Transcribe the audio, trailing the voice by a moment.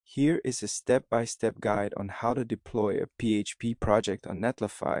Here is a step-by-step guide on how to deploy a PHP project on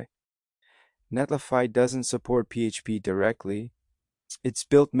Netlify. Netlify doesn't support PHP directly. It's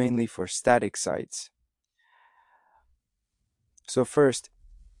built mainly for static sites. So first,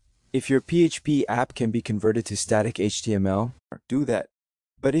 if your PHP app can be converted to static HTML, do that.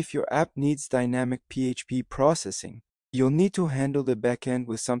 But if your app needs dynamic PHP processing, you'll need to handle the backend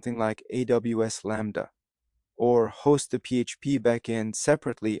with something like AWS Lambda, or host the PHP backend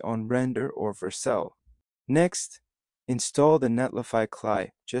separately on Render or Vercel. Next, install the Netlify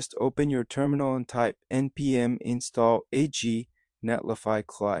CLI. Just open your terminal and type npm install ag Netlify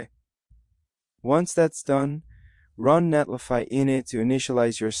CLI. Once that's done, run Netlify init to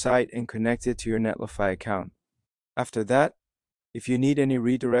initialize your site and connect it to your Netlify account. After that, if you need any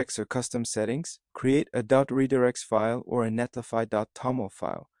redirects or custom settings, create a .redirects file or a netlify.toml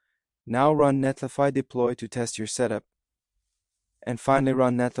file. Now run Netlify deploy to test your setup. And finally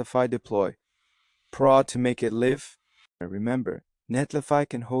run Netlify deploy prod to make it live. Remember, Netlify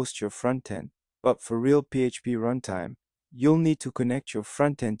can host your frontend, but for real PHP runtime, you'll need to connect your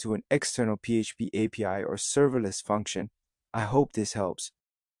frontend to an external PHP API or serverless function. I hope this helps.